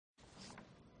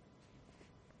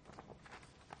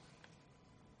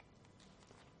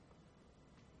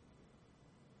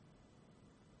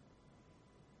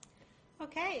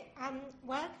Okay,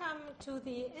 welcome to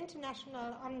the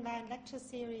international online lecture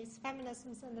series,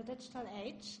 Feminisms in the Digital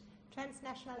Age,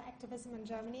 Transnational Activism in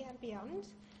Germany and Beyond.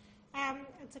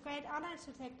 It's a great honor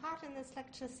to take part in this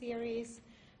lecture series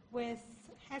with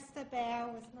Hester Baer,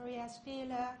 with Maria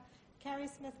Steele, Carrie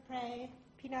Smith-Prey,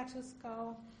 Pina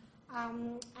Tusco,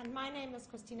 and my name is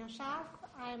Christina Scharff.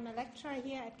 I'm a lecturer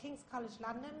here at King's College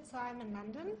London, so I'm in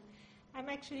London. I'm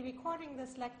actually recording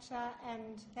this lecture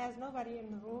and there's nobody in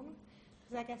the room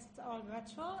because I guess it's all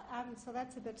virtual, so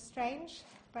that's a bit strange,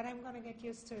 but I'm going to get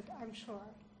used to it, I'm sure.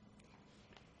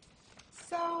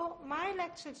 So my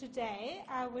lecture today,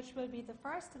 which will be the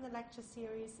first in the lecture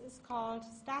series, is called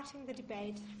Starting the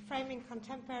Debate, Framing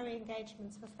Contemporary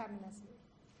Engagements with Feminism.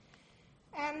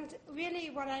 And really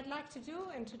what I'd like to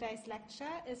do in today's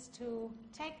lecture is to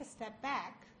take a step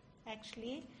back,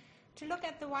 actually, to look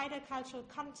at the wider cultural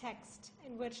context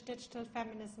in which digital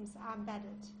feminisms are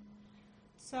embedded.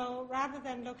 So rather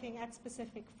than looking at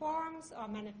specific forms or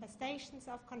manifestations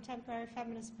of contemporary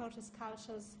feminist protest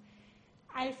cultures,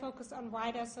 I'll focus on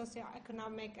wider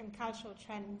socioeconomic and cultural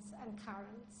trends and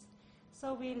currents.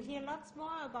 So we'll hear lots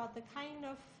more about the kind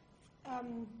of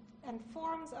and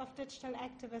forms of digital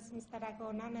activisms that are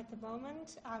going on at the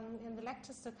moment in the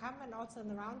lectures to come and also in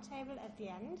the roundtable at the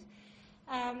end.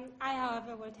 I,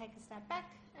 however, will take a step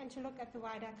back and to look at the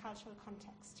wider cultural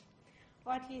context.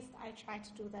 Or at least I'll try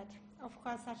to do that. Of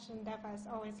course, such an endeavor is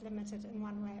always limited in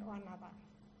one way or another.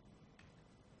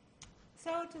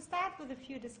 So to start with a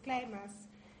few disclaimers,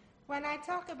 when I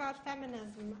talk about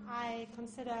feminism, I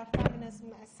consider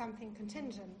feminism as something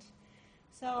contingent.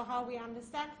 So how we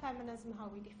understand feminism,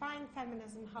 how we define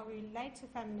feminism, how we relate to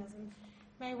feminism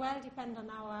may well depend on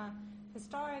our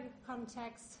historical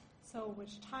context, so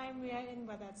which time we are in,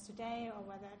 whether it's today or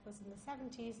whether it was in the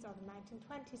 70s or the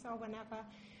 1920s or whenever,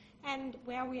 and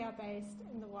where we are based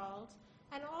in the world.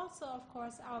 And also, of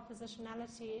course, our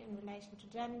positionality in relation to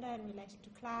gender, in relation to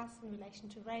class, in relation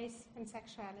to race and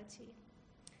sexuality.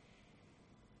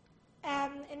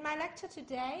 In my lecture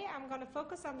today, I'm going to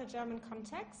focus on the German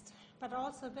context, but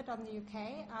also a bit on the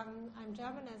UK. I'm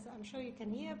German, as I'm sure you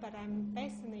can hear, but I'm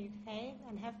based in the UK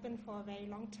and have been for a very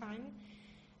long time.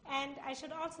 And I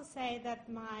should also say that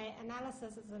my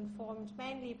analysis is informed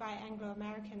mainly by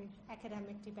Anglo-American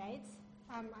academic debates.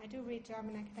 I do read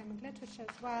German academic literature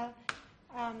as well,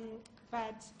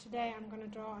 but today I'm going to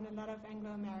draw on a lot of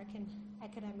Anglo-American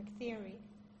academic theory.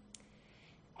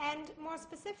 And more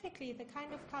specifically, the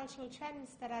kind of cultural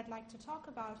trends that I'd like to talk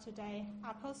about today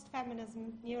are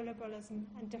postfeminism, neoliberalism,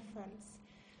 and difference.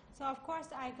 So of course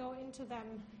I go into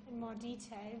them in more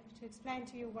detail to explain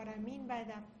to you what I mean by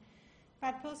them.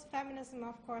 But postfeminism,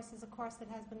 of course, is a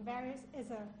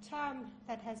term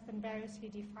that has been variously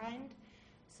defined.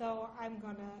 So I'm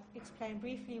going to explain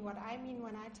briefly what I mean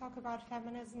when I talk about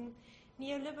feminism.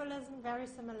 Neoliberalism, very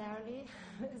similarly,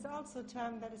 is also a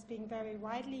term that is being very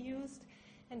widely used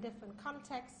in different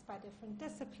contexts by different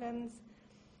disciplines.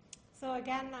 So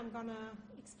again, I'm going to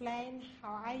explain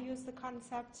how I use the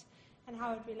concept and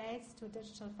how it relates to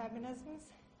digital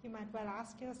feminisms. You might well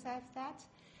ask yourself that.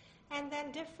 And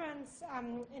then difference,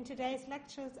 in today's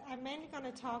lectures, I'm mainly going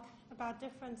to talk about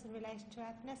difference in relation to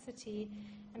ethnicity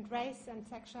and race and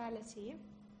sexuality.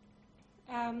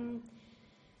 And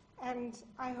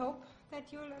I hope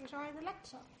that you'll enjoy the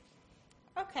lecture.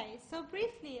 Okay, so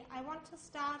briefly, I want to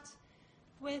start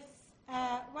with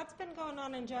what's been going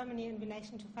on in Germany in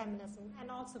relation to feminism and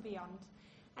also beyond.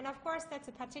 And of course, that's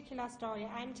a particular story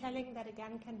I'm telling that,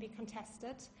 again, can be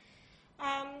contested.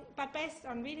 But based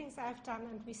on readings I've done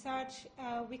and research,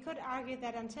 we could argue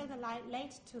that until the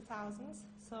late 2000s,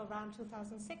 so around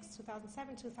 2006,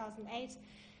 2007, 2008,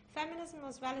 feminism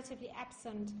was relatively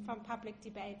absent from public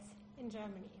debates in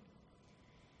Germany.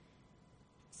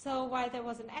 So while there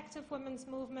was an active women's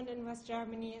movement in West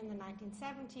Germany in the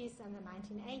 1970s and the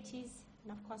 1980s,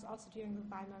 and of course also during the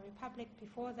Weimar Republic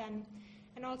before then,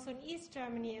 and also in East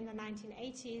Germany in the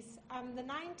 1980s, the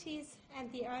 90s and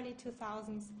the early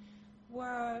 2000s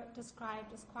were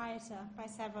described as quieter by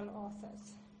several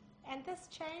authors. And this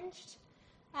changed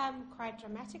quite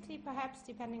dramatically, perhaps,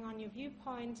 depending on your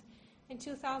viewpoint. In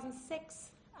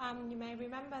 2006, you may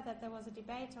remember that there was a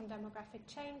debate on demographic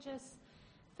changes.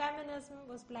 Feminism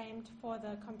was blamed for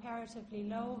the comparatively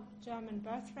low German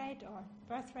birth rate, or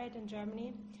birth rate in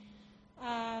Germany.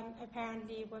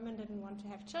 Apparently, women didn't want to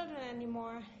have children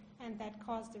anymore, and that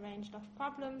caused a range of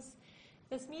problems.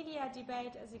 This media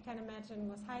debate, as you can imagine,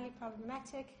 was highly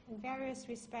problematic in various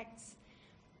respects.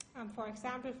 For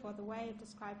example, for the way it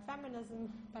described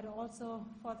feminism, but also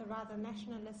for the rather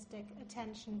nationalistic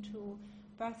attention to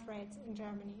birth rates in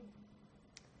Germany.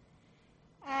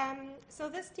 So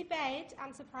this debate,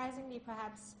 unsurprisingly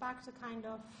perhaps, sparked a kind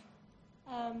of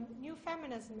new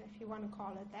feminism, if you want to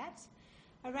call it that.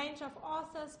 A range of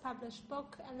authors published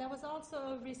books, and there was also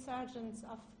a resurgence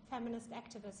of feminist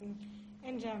activism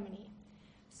in Germany.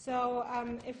 So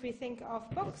if we think of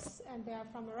books, and they are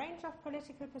from a range of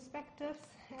political perspectives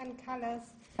and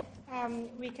colors,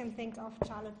 we can think of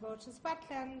Charlotte Roach's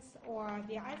Wetlands or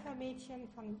Die Alpha-Mädchen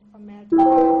von Mel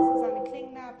Dora, Susanne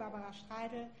Klingner, Barbara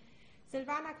Streidel,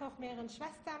 Silvana Koch-Mehrens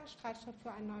Schwestern, Streitschritt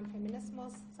für einen neuen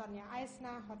Feminismus, Sonja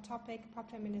Eisner, Hot Topic,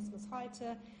 Popfeminismus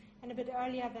heute, and a bit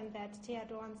earlier than that, Thea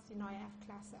Dorns, Die neue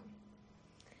F-Klasse.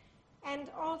 And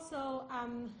also,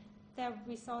 there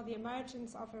we saw the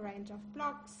emergence of a range of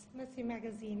blogs, Missy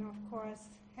Magazine, of course,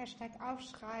 hashtag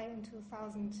Aufschrei in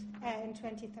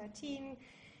 2013,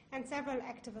 and several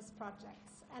activist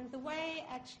projects. And the way,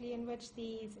 actually, in which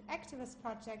these activist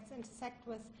projects intersect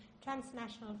with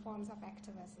transnational forms of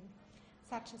activism,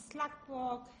 such as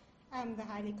Slutwalk, the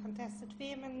highly contested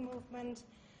Femen movement,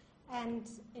 and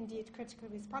indeed critical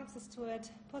responses to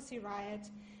it, Pussy Riot,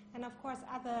 and of course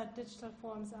other digital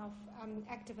forms of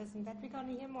activism that we're going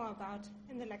to hear more about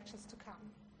in the lectures to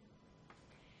come.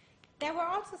 There were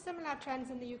also similar trends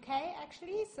in the UK,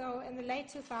 actually. So in the late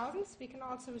 2000s, we can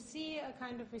also see a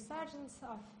kind of resurgence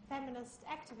of feminist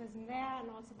activism there, and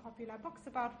also popular books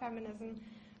about feminism.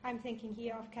 I'm thinking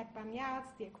here of Kat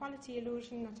Banyard's The Equality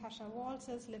Illusion, Natasha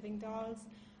Walters' Living Dolls,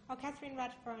 or Catherine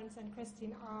Redfern's and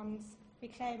Christine Arndt's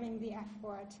Reclaiming the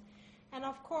F-Word. And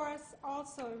of course,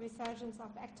 also a resurgence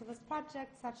of activist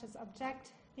projects such as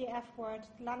Object, the F-Word,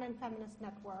 London Feminist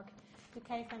Network,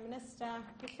 UK Feminista,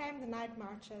 Reclaim the Night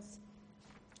Marches,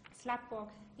 Slutwalk,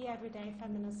 the Everyday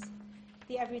Feminist,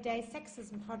 the Everyday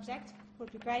Sexism Project. It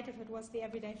would be great if it was the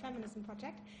Everyday Feminism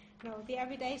Project. No, the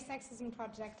Everyday Sexism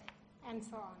Project, and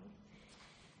so on.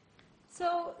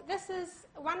 So this is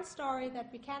one story that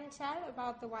we can tell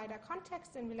about the wider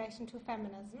context in relation to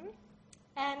feminism.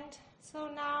 And so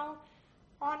now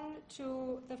on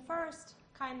to the first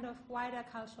kind of wider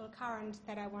cultural current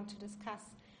that I want to discuss,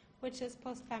 which is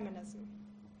postfeminism.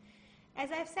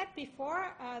 As I've said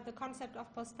before, the concept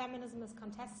of postfeminism is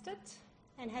contested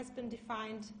and has been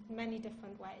defined in many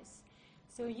different ways.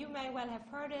 So you may well have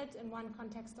heard it in one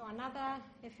context or another.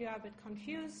 If you are a bit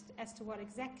confused as to what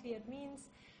exactly it means,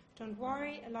 don't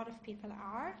worry, a lot of people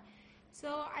are.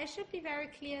 So I should be very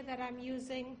clear that I'm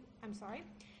using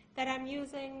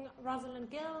Rosalind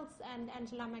Gill's and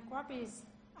Angela McRobbie's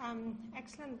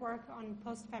excellent work on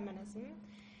postfeminism.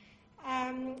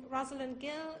 Rosalind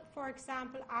Gill, for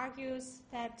example, argues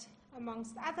that,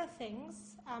 amongst other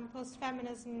things,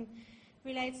 postfeminism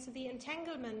relates to the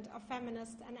entanglement of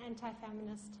feminist and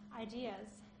anti-feminist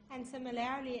ideas. And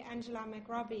similarly, Angela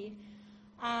McRobbie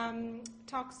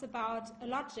talks about a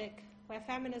logic where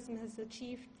feminism has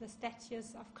achieved the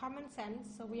status of common sense.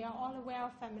 So we are all aware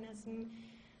of feminism.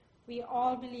 We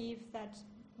all believe that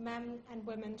men and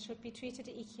women should be treated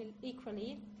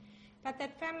equally, but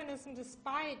that feminism,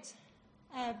 despite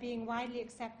being widely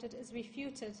accepted, is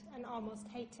refuted and almost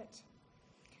hated.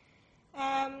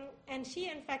 And she,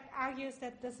 in fact, argues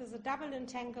that this is a double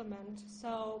entanglement.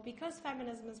 So because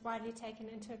feminism is widely taken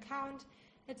into account,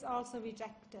 it's also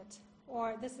rejected,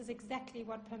 or this is exactly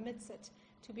what permits it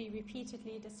to be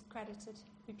repeatedly discredited,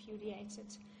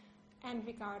 repudiated, and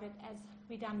regarded as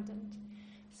redundant.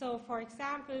 So, for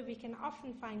example, we can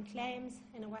often find claims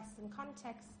in a Western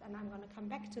context, and I'm going to come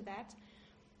back to that,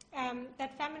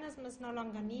 that feminism is no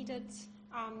longer needed,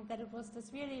 that it was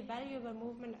this really valuable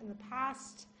movement in the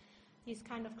past, these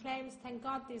kind of claims, thank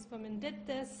God these women did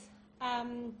this,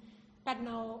 but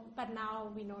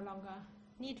now we no longer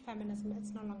need feminism,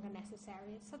 it's no longer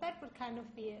necessary. So that would kind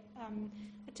of be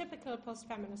a typical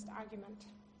post-feminist argument.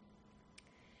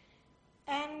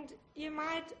 And you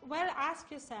might well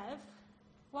ask yourself,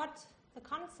 what the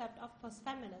concept of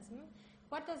post-feminism,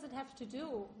 what does it have to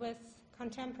do with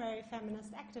contemporary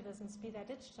feminist activisms, be they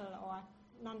digital or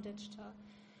non-digital?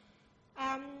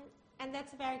 And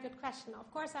that's a very good question. Of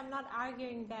course, I'm not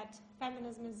arguing that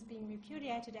feminism is being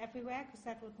repudiated everywhere, because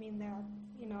that would mean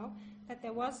that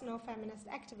there was no feminist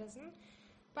activism.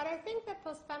 But I think that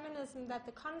post-feminism, that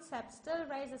the concept still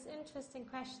raises interesting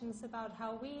questions about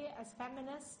how we as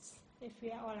feminists, if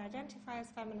we all identify as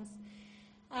feminists,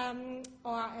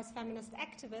 or as feminist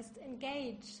activists,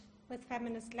 engage with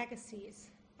feminist legacies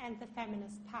and the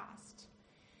feminist past.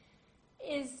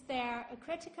 Is there a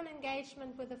critical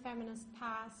engagement with the feminist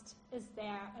past? Is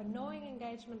there a knowing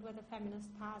engagement with the feminist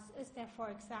past? Is there, for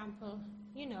example,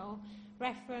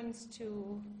 reference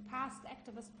to past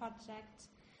activist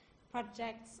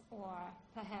projects or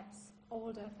perhaps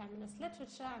older feminist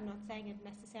literature? I'm not saying it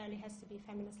necessarily has to be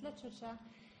feminist literature,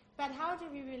 But how do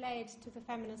we relate to the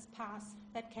feminist past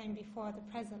that came before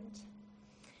the present?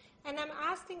 And I'm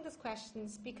asking these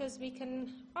questions because we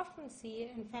can often see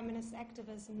in feminist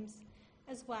activisms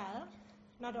as well,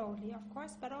 not only, of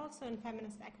course, but also in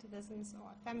feminist activisms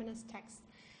or feminist texts,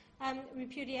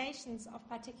 repudiations of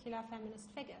particular feminist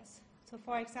figures. So,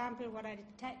 for example, what I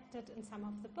detected in some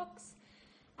of the books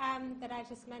that I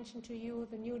just mentioned to you,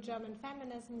 the new German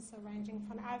feminism, so ranging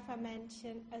from Alpha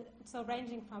Mädchen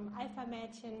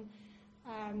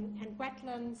and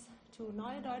Wetlands to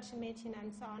Neue Deutsche Mädchen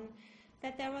and so on,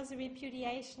 that there was a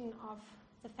repudiation of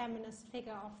the feminist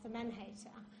figure of the man-hater.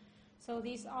 So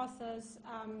these authors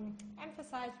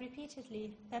emphasized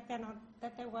repeatedly that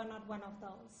they were not one of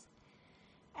those.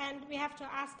 And we have to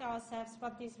ask ourselves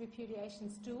what these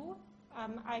repudiations do.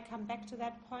 I come back to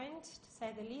that point, to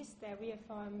say the least. They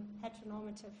reaffirm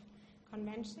heteronormative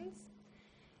conventions.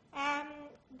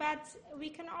 But we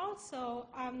can also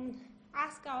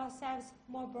ask ourselves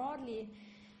more broadly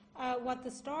what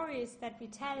the stories that we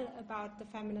tell about the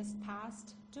feminist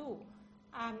past do.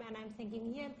 And I'm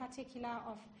thinking here in particular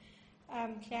of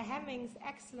Claire Hemming's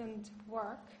excellent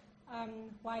work,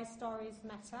 Why Stories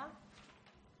Matter,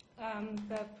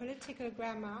 the political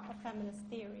grammar of feminist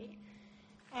theory.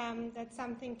 That's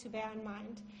something to bear in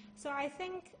mind. So I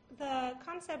think the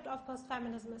concept of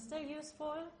postfeminism is still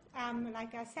useful.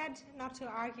 Like I said, not to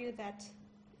argue that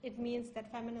it means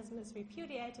that feminism is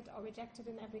repudiated or rejected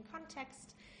in every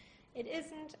context. It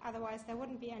isn't, otherwise there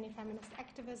wouldn't be any feminist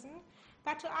activism.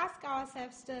 But to ask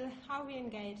ourselves still how we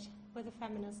engage with the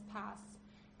feminist past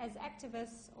as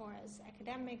activists or as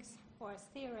academics or as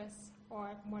theorists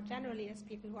or more generally as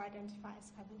people who identify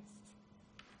as feminists.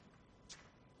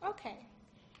 Okay,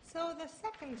 so the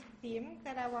second theme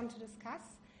that I want to discuss,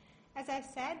 as I've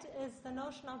said, is the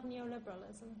notion of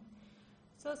neoliberalism.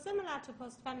 So similar to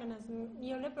postfeminism,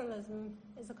 neoliberalism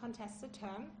is a contested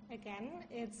term. Again,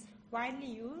 it's widely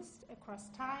used across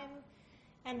time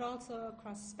and also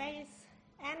across space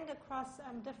and across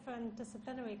different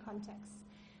disciplinary contexts.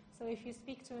 So if you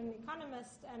speak to an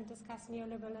economist and discuss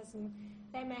neoliberalism,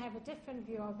 they may have a different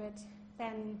view of it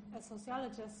than a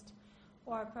sociologist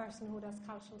or a person who does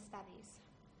cultural studies.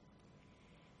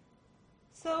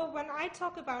 So when I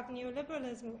talk about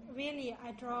neoliberalism, really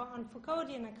I draw on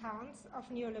Foucauldian accounts of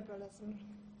neoliberalism.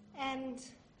 And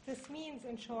this means,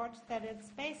 in short, that it's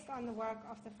based on the work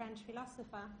of the French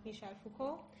philosopher Michel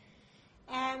Foucault,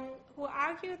 who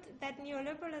argued that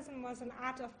neoliberalism was an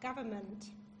art of government,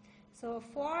 so a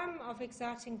form of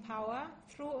exerting power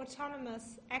through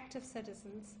autonomous, active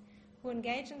citizens who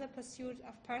engage in the pursuit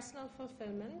of personal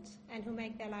fulfillment and who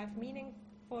make their life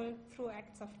meaningful through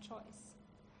acts of choice.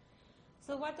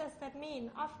 So what does that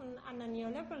mean? Often under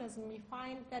neoliberalism we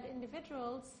find that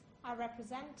individuals are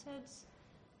represented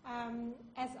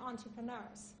as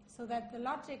entrepreneurs, so that the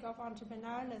logic of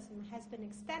entrepreneurialism has been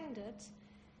extended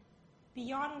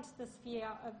beyond the sphere,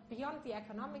 beyond the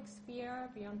economic sphere,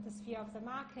 beyond the sphere of the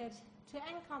market, to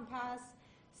encompass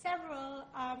several,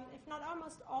 if not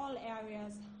almost all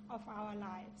areas of our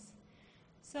lives.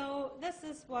 So this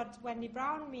is what Wendy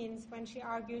Brown means when she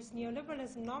argues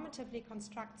neoliberalism normatively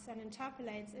constructs and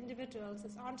interpolates individuals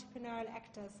as entrepreneurial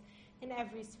actors in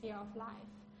every sphere of life.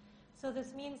 So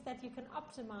this means that you can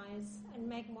optimize and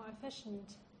make more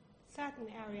efficient certain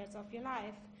areas of your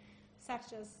life,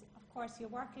 such as, of course, your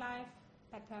work life,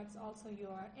 but perhaps also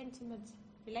your intimate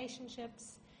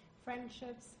relationships,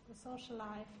 friendships, the social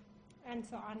life, and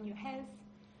so on, your health,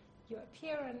 your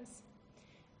appearance.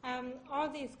 All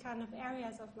these kind of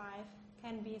areas of life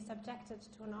can be subjected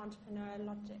to an entrepreneurial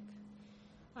logic.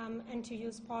 And to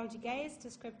use Paul Duguay's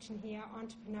description here,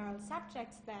 entrepreneurial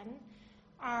subjects then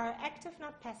are active,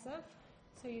 not passive.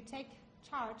 So you take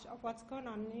charge of what's going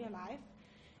on in your life.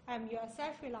 You are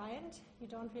self-reliant. You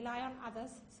don't rely on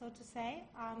others, so to say.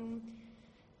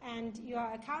 And you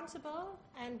are accountable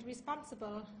and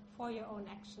responsible for your own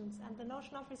actions. And the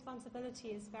notion of responsibility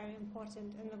is very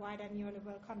important in the wider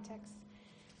neoliberal context.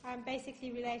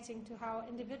 Basically relating to how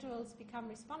individuals become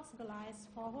responsibilized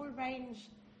for a whole range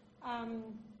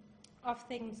of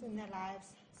things in their lives,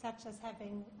 such as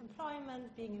having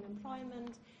employment, being in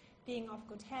employment, being of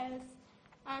good health,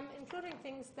 including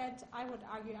things that I would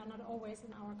argue are not always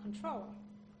in our control.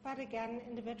 But again,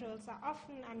 individuals are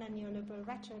often under neoliberal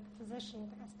rhetoric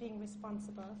positioned as being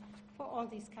responsible for all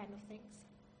these kind of things.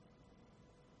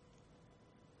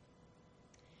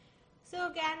 So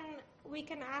again, we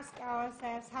can ask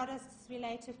ourselves, how does this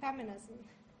relate to feminism?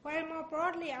 Well, more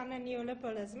broadly under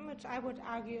neoliberalism, which I would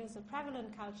argue is a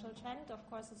prevalent cultural trend, of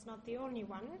course it's not the only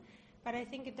one, but I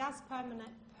think it does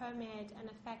permeate and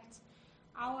affect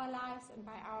our lives, and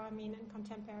by our I mean in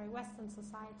contemporary Western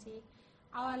society.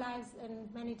 our lives in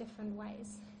many different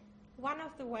ways. One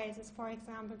of the ways is, for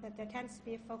example, that there tends to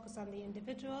be a focus on the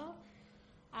individual,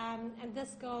 and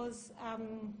this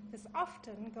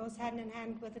often goes hand in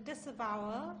hand with a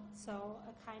disavowal, so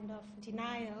a kind of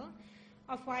denial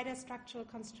of wider structural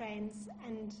constraints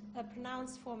and a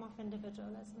pronounced form of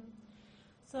individualism.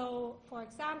 So, for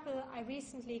example, I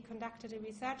recently conducted a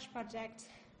research project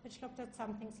which looked at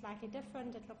something slightly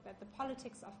different. It looked at the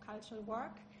politics of cultural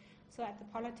work, so at the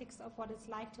politics of what it's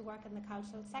like to work in the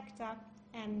cultural sector,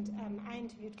 and I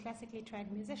interviewed classically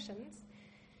trained musicians,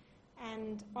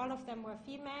 and all of them were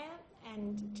female,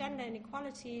 and gender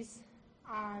inequalities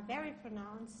are very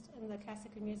pronounced in the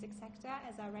classical music sector,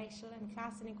 as are racial and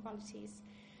class inequalities.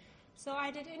 So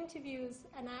I did interviews,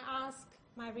 and I asked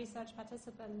my research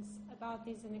participants about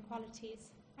these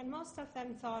inequalities, and most of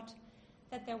them thought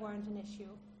that there weren't an issue,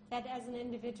 that as an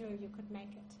individual you could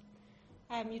make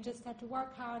it. You just had to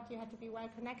work hard, you had to be well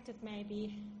connected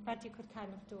maybe, but you could kind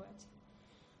of do it.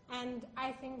 And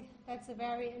I think that's a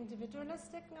very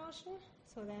individualistic notion,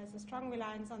 so there's a strong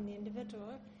reliance on the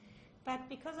individual. But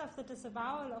because of the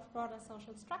disavowal of broader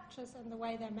social structures and the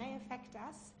way they may affect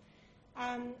us,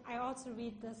 I also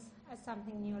read this as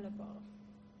something neoliberal.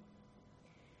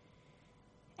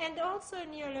 And also in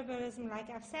neoliberalism, like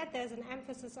I've said, there's an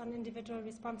emphasis on individual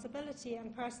responsibility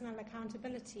and personal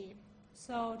accountability.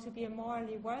 So to be a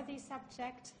morally worthy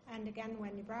subject, and again,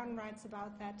 Wendy Brown writes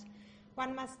about that,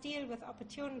 one must deal with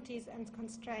opportunities and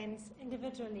constraints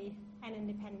individually and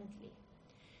independently.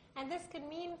 And this can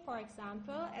mean, for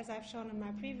example, as I've shown in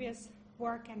my previous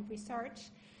work and research,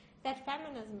 that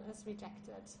feminism is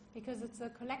rejected because it's a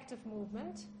collective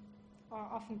movement, or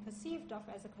often perceived of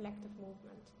as a collective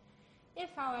movement. If,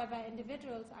 however,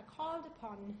 individuals are called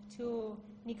upon to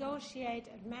negotiate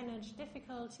and manage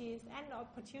difficulties and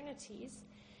opportunities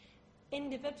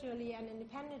individually and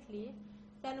independently,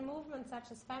 then a movement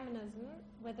such as feminism,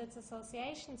 with its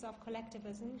associations of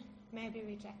collectivism, may be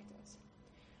rejected.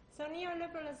 So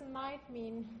neoliberalism might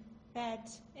mean that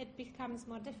it becomes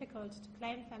more difficult to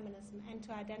claim feminism and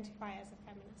to identify as a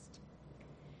feminist.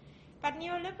 But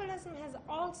neoliberalism has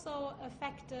also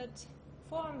affected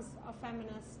forms of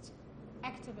feminist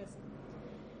activism.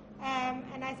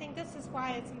 And I think this is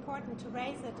why it's important to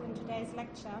raise it in today's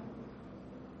lecture.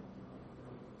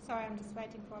 Sorry, I'm just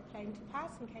waiting for a plane to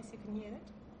pass in case you can hear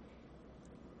it.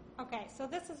 Okay, so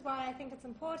this is why I think it's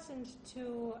important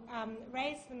to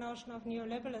raise the notion of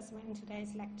neoliberalism in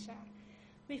today's lecture.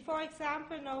 We, for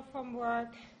example, know from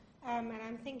work, and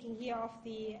I'm thinking here of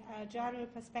the journal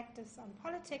Perspectives on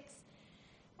Politics,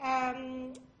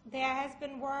 there has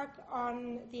been work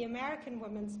on the American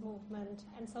women's movement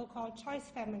and so-called choice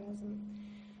feminism,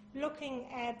 looking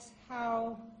at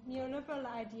how neoliberal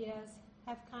ideas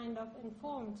have kind of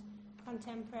informed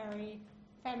contemporary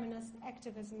feminist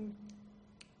activism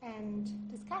and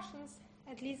discussions,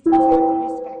 at least in certain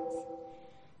respects.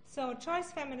 So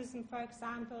choice feminism, for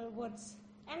example, would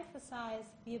emphasize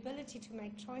the ability to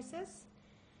make choices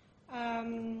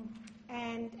and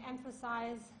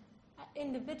emphasize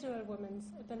individual women's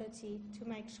ability to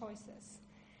make choices.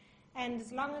 And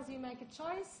as long as you make a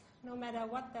choice, no matter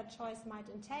what that choice might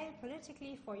entail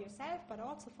politically for yourself, but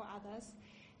also for others,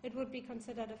 it would be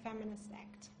considered a feminist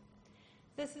act.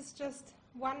 This is just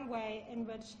one way in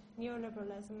which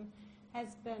neoliberalism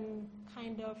has been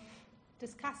kind of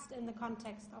discussed in the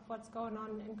context of what's going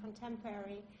on in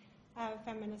contemporary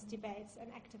feminist debates and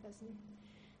activism.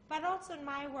 But also in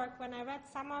my work, when I read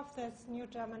some of this New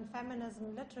German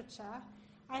feminism literature,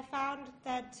 I found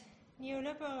that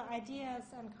neoliberal ideas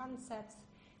and concepts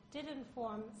did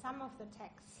inform some of the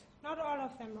texts. Not all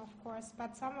of them, of course,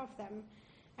 but some of them.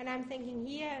 And I'm thinking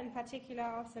here in particular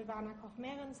of Silvana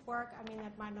Koch-Mehren's work. I mean,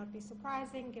 that might not be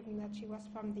surprising, given that she was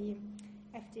from the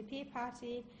FDP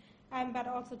party, but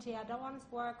also Thea Dauern's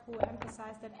work, who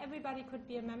emphasized that everybody could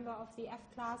be a member of the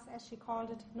F-class, as she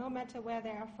called it, no matter where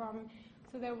they are from.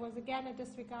 So there was, again, a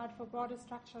disregard for broader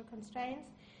structural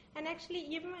constraints. And actually,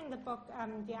 even in the book,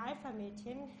 Die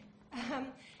Alpha-Mädchen,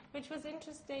 which was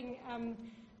interesting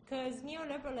because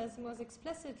neoliberalism was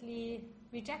explicitly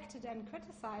rejected and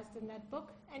criticized in that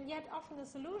book, and yet often the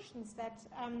solutions that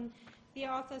the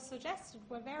authors suggested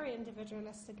were very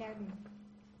individualist again,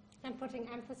 and putting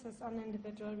emphasis on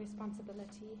individual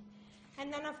responsibility.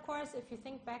 And then, of course, if you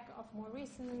think back of more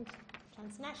recent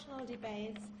transnational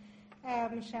debates,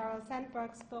 Sheryl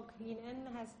Sandberg's book, Lean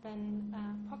In, has been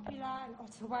popular and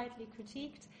also widely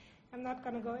critiqued. I'm not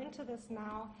going to go into this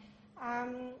now.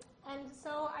 And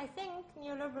so I think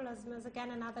neoliberalism is, again,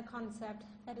 another concept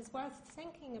that is worth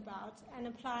thinking about and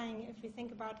applying if we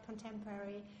think about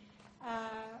contemporary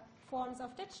forms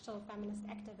of digital feminist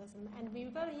activism, and we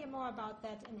will hear more about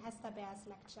that in Hester Baer's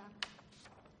lecture.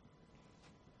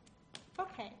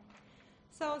 Okay,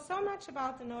 so much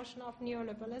about the notion of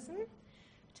neoliberalism.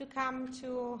 To come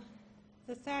to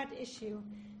the third issue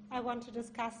I want to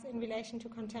discuss in relation to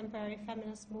contemporary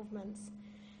feminist movements.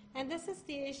 And this is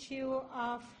the issue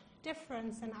of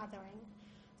difference and othering.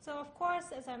 So, of course,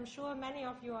 as I'm sure many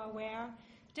of you are aware,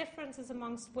 differences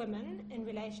amongst women in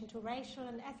relation to racial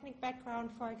and ethnic background,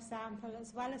 for example,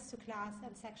 as well as to class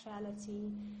and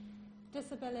sexuality,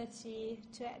 disability,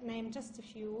 to name just a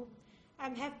few,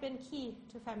 have been key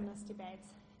to feminist debates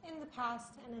in the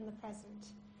past and in the present.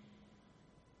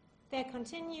 They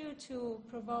continue to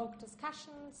provoke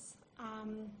discussions,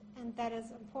 and that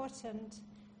is important.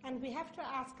 And we have to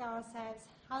ask ourselves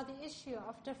how the issue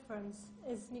of difference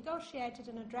is negotiated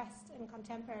and addressed in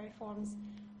contemporary forms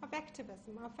of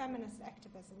activism, or feminist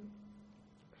activism.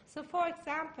 So, for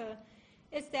example,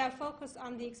 is there a focus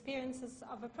on the experiences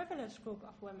of a privileged group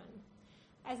of women?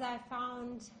 As I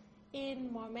found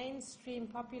in more mainstream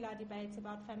popular debates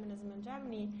about feminism in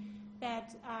Germany,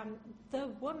 that the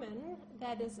woman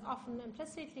that is often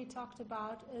implicitly talked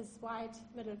about is white,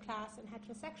 middle class, and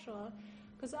heterosexual,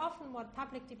 because often what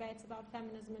public debates about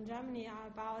feminism in Germany are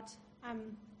about,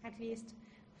 at least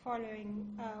following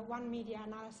one media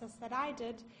analysis that I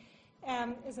did,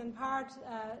 is in part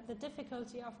the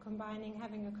difficulty of combining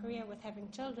having a career with having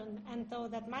children. And though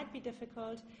that might be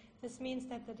difficult, this means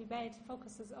that the debate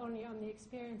focuses only on the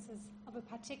experiences of a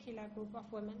particular group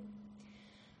of women.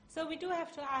 So we do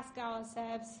have to ask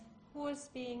ourselves who is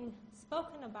being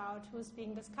spoken about, who is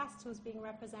being discussed, who is being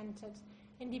represented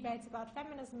in debates about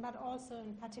feminism, but also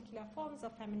in particular forms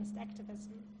of feminist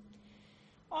activism.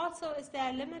 Also, is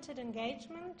there limited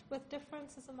engagement with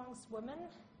differences amongst women?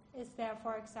 Is there,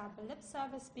 for example, lip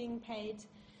service being paid?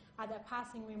 Are there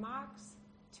passing remarks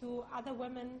to other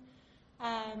women?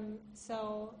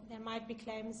 So there might be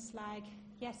claims like,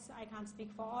 yes, I can't speak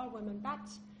for all women,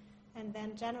 but, and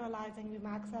then generalizing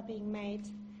remarks are being made.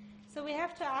 So we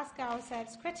have to ask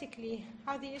ourselves critically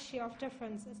how the issue of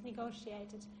difference is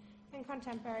negotiated in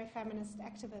contemporary feminist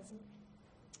activism.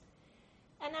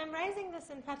 And I'm raising this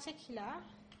in particular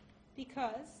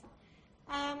because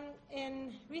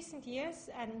in recent years,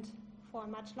 and for a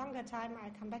much longer time,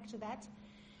 I'll come back to that,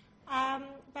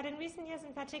 but in recent years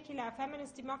in particular,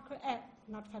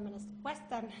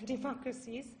 Western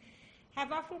democracies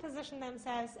have often positioned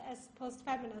themselves as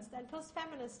post-feminist, and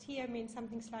post-feminist here means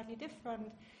something slightly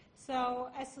different. So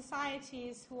as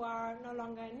societies who are no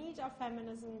longer in need of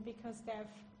feminism because they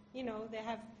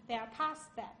are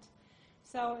past that.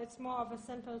 So it's more of a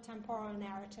simple temporal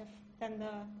narrative than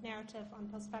the narrative on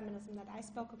post-feminism that I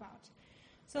spoke about.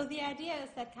 So the idea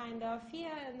is that kind of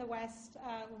here in the West,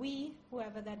 we,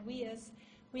 whoever that we is,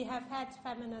 we have had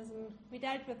feminism, we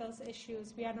dealt with those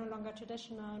issues, we are no longer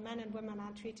traditional, men and women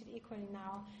are treated equally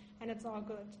now, and it's all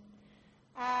good.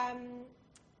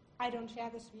 I don't share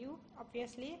this view,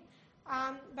 obviously,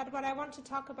 but what I want to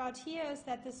talk about here is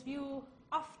that this view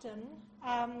often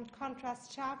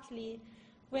contrasts sharply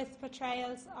with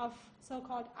portrayals of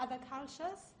so-called other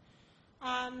cultures,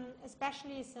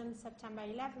 especially since September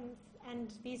 11th,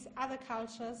 and these other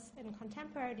cultures in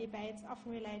contemporary debates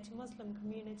often relate to Muslim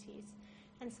communities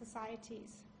and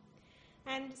societies.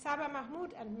 And Saba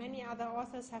Mahmood and many other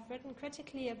authors have written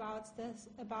critically about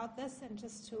this, and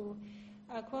just to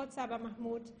quote Saba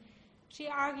Mahmood, she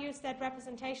argues that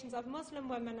representations of Muslim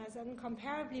women as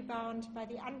incomparably bound by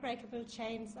the unbreakable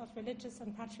chains of religious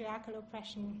and patriarchal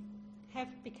oppression have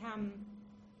become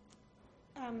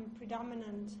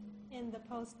predominant in the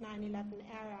post-9/11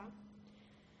 era.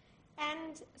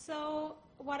 And so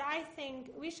what I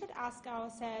think we should ask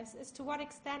ourselves is to what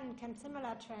extent can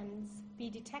similar trends be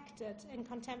detected in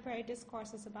contemporary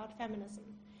discourses about feminism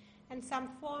and some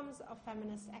forms of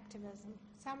feminist activism.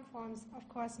 Some forms, of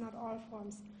course, not all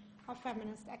forms of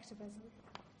feminist activism.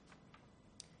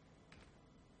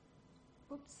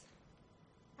 Oops,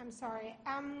 I'm sorry.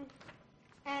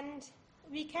 And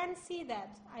we can see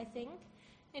that, I think,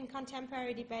 in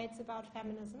contemporary debates about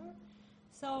feminism.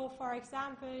 So, for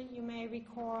example, you may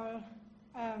recall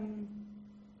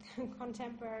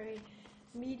contemporary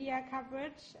media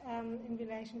coverage in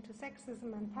relation to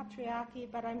sexism and patriarchy,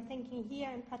 but I'm thinking here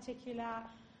in particular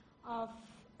of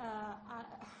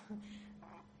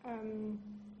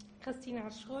Christina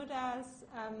Schröder's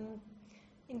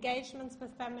engagements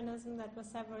with feminism that was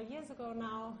several years ago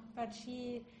now, but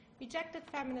she rejected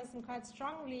feminism quite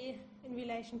strongly in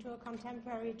relation to a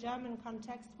contemporary German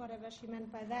context, whatever she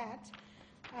meant by that.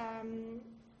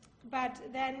 But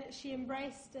then she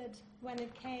embraced it when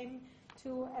it came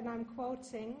to, and I'm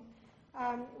quoting,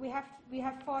 We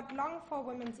have fought long for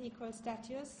women's equal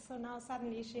status, so now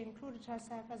suddenly she included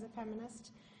herself as a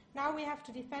feminist. Now we have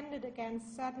to defend it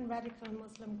against certain radical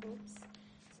Muslim groups.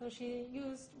 So she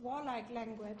used warlike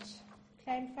language,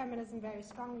 claimed feminism very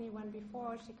strongly when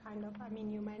before she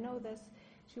you may know this,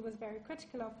 she was very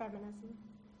critical of feminism.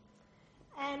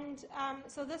 And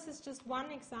so this is just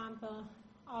one example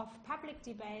of public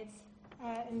debates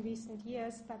in recent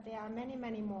years, but there are many,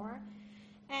 many more.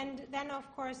 And then,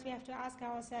 of course, we have to ask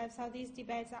ourselves how these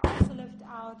debates are also lived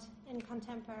out in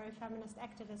contemporary feminist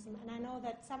activism. And I know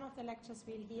that some of the lectures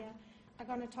we'll hear are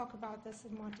going to talk about this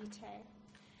in more detail.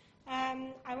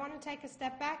 I want to take a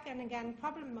step back and again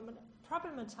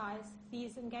problematize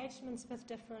these engagements with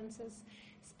differences,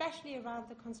 especially around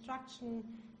the construction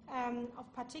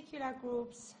of particular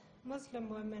groups, Muslim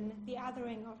women, the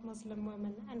othering of Muslim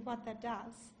women, and what that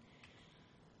does.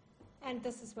 And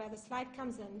this is where the slide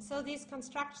comes in. So these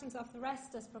constructions of the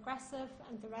rest is progressive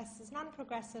and the rest is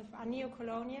non-progressive are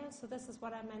neo-colonial. So this is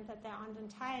what I meant, that they aren't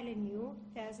entirely new.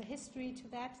 There's a history to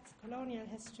that. It's a colonial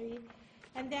history.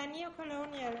 And they're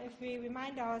neo-colonial if we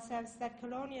remind ourselves that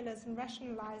colonialism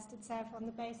rationalized itself on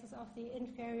the basis of the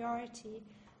inferiority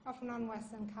of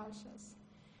non-Western cultures,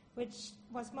 which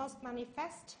was most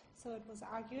manifest, so it was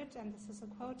argued, and this is a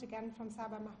quote again from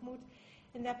Saba Mahmoud,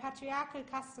 in their patriarchal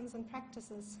customs and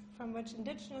practices from which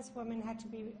indigenous women had to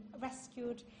be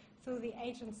rescued through the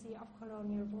agency of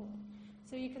colonial rule.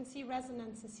 So you can see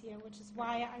resonances here, which is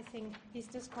why I think these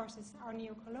discourses are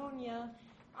neo-colonial,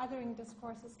 othering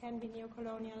discourses can be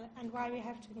neo-colonial, and why we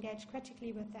have to engage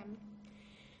critically with them.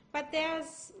 But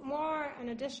there's more and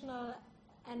additional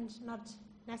and not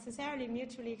necessarily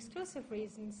mutually exclusive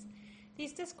reasons.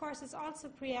 These discourses also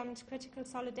preempt critical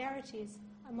solidarities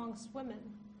amongst women,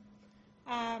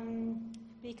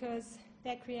 because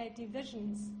they create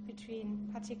divisions between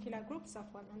particular groups of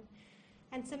women.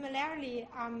 And similarly,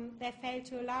 they fail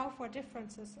to allow for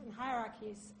differences in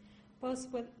hierarchies, both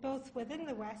within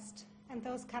the West and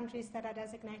those countries that are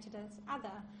designated as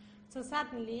other. So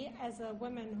suddenly, as a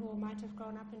woman who might have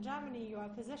grown up in Germany, you are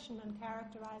positioned and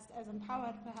characterized as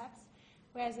empowered, perhaps,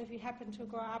 whereas if you happen to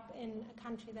grow up in a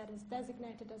country that is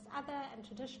designated as other and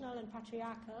traditional and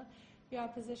patriarchal, you are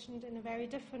positioned in a very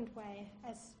different way,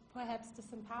 as perhaps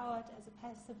disempowered, as a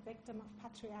passive victim of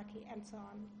patriarchy, and so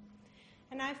on.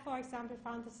 And I've, for example,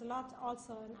 found this a lot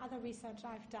also in other research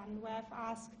I've done, where I've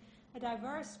asked a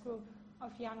diverse group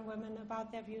of young women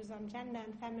about their views on gender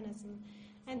and feminism.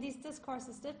 And these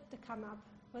discourses did come up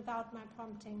without my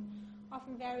prompting,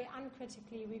 often very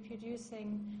uncritically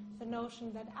reproducing the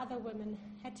notion that other women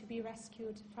had to be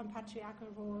rescued from patriarchal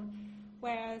rule,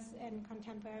 whereas in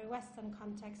contemporary Western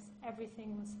contexts,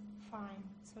 everything was fine,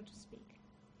 so to speak.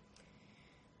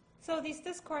 So these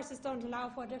discourses don't allow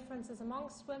for differences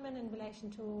amongst women in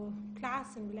relation to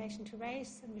class, in relation to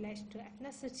race, in relation to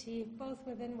ethnicity, both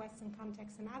within Western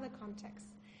contexts and other contexts.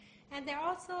 And they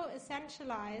also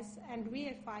essentialize and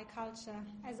reify culture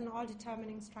as an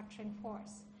all-determining structuring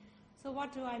force. So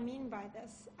what do I mean by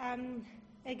this?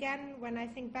 Again, when I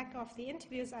think back of the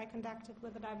interviews I conducted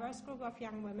with a diverse group of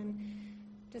young women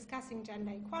discussing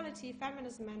gender equality,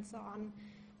 feminism, and so on,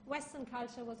 Western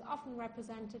culture was often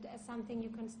represented as something you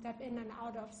can step in and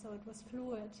out of, so it was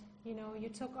fluid. You know, you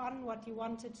took on what you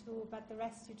wanted to, but the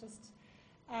rest you just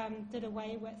did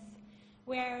away with.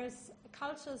 Whereas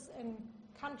cultures in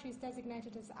countries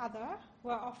designated as other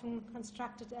were often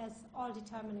constructed as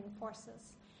all-determining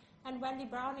forces. And Wendy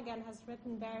Brown, again, has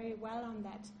written very well on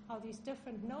that, how these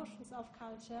different notions of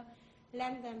culture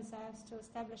lend themselves to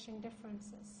establishing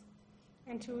differences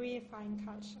and to reifying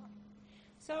culture.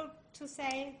 So to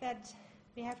say that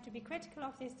we have to be critical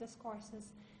of these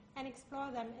discourses and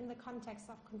explore them in the context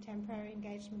of contemporary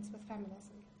engagements with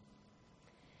feminism.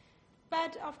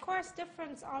 But of course,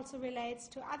 difference also relates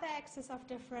to other axes of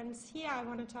difference. Here I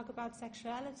want to talk about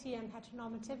sexuality and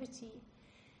heteronormativity.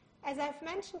 As I've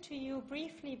mentioned to you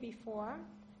briefly before,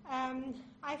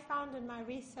 I found in my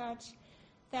research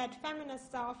that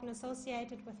feminists are often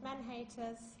associated with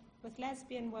men-haters, with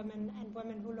lesbian women, and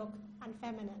women who look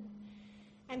unfeminine.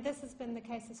 And this has been the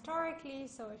case historically,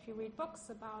 so if you read books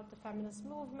about the feminist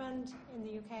movement in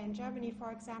the UK and Germany,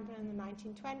 for example, in the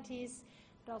 1920s,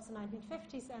 but also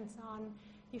 1950s and so on,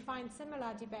 you find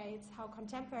similar debates how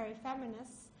contemporary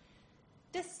feminists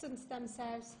distance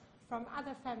themselves from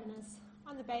other feminists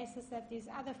on the basis that these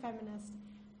other feminists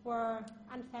were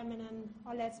unfeminine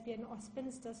or lesbian or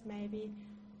spinsters maybe.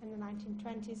 In the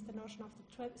 1920s, the notion of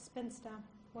the spinster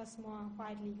was more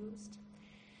widely used.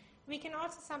 We can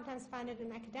also sometimes find it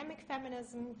in academic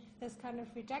feminism, this kind of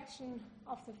rejection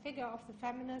of the figure of the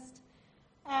feminist,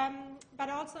 but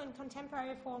also in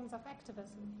contemporary forms of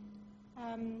activism.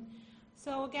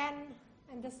 So again,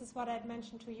 and this is what I'd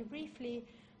mentioned to you briefly,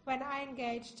 when I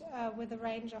engaged with a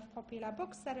range of popular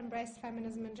books that embraced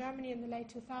feminism in Germany in the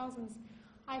late 2000s,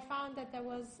 I found that there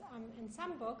was, in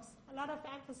some books, a lot of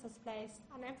emphasis placed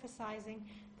on emphasizing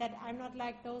that I'm not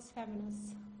like those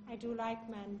feminists. I do like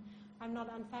men. I'm not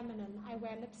unfeminine. I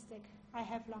wear lipstick. I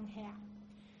have long hair.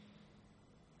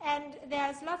 And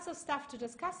there's lots of stuff to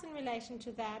discuss in relation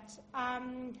to that.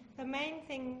 The main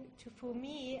thing for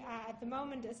me at the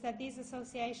moment is that these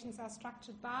associations are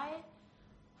structured by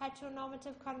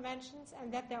heteronormative conventions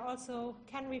and that they also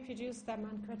can reproduce them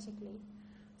uncritically.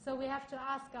 So we have to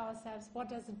ask ourselves, what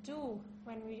does it do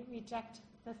when we reject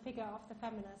the figure of the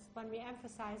feminist, when we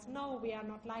emphasize, no, we are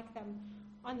not like them,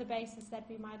 on the basis that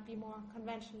we might be more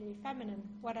conventionally feminine,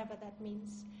 whatever that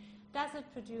means? Does it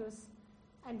produce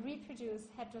and reproduce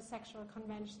heterosexual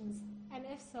conventions? And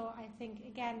if so, I think,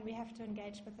 again, we have to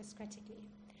engage with this critically.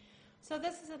 So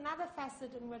this is another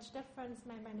facet in which difference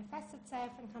may manifest itself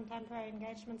in contemporary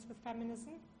engagements with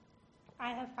feminism. I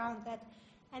have found that,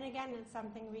 and again, it's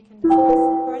something we can discuss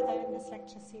further in this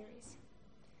lecture series.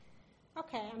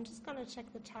 Okay, I'm just going to check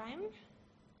the time.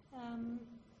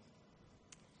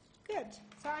 Good.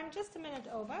 So I'm just a minute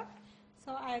over,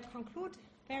 so I'll conclude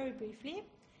very briefly.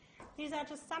 These are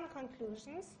just some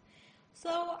conclusions.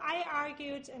 So I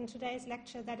argued in today's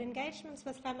lecture that engagements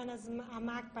with feminism are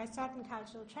marked by certain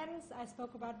cultural trends. I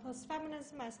spoke about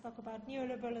postfeminism, I spoke about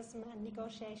neoliberalism and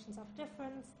negotiations of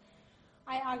difference.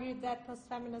 I argued that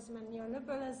postfeminism and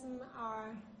neoliberalism are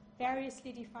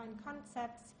variously defined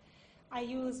concepts. I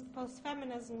used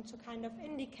postfeminism to kind of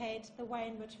indicate the way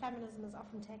in which feminism is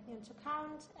often taken into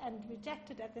account and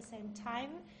rejected at the same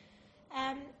time.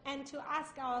 And to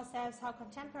ask ourselves how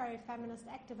contemporary feminist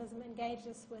activism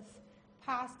engages with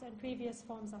past and previous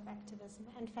forms of activism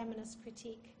and feminist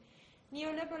critique.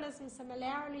 Neoliberalism,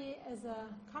 similarly, is a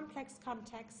complex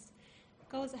context,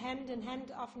 goes hand in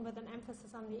hand often with an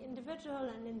emphasis on the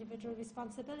individual and individual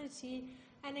responsibility.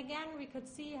 And again, we could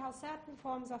see how certain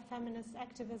forms of feminist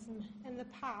activism in the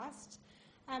past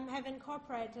have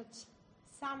incorporated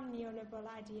some neoliberal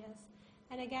ideas.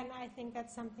 And again, I think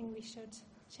that's something we should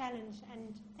challenge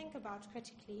and think about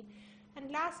critically. And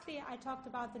lastly, I talked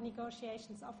about the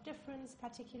negotiations of difference,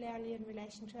 particularly in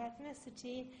relation to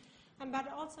ethnicity, but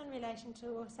also in relation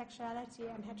to sexuality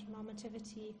and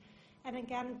heteronormativity, and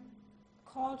again,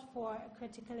 called for a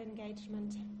critical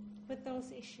engagement with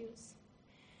those issues.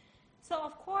 So,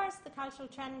 of course, the cultural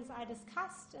trends I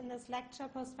discussed in this lecture,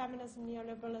 postfeminism,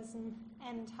 neoliberalism,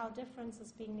 and how difference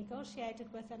is being negotiated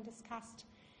with and discussed.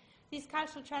 These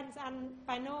cultural trends are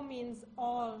by no means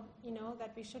all,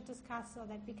 that we should discuss or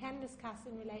that we can discuss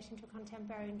in relation to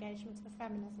contemporary engagements with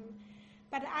feminism.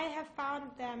 But I have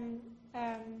found them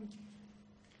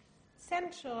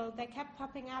central. They kept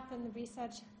popping up in the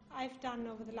research I've done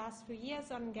over the last few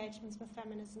years on engagements with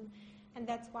feminism, and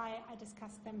that's why I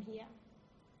discussed them here.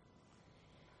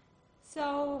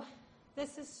 So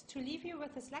this is to leave you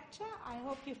with this lecture. I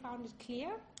hope you found it clear.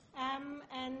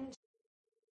 And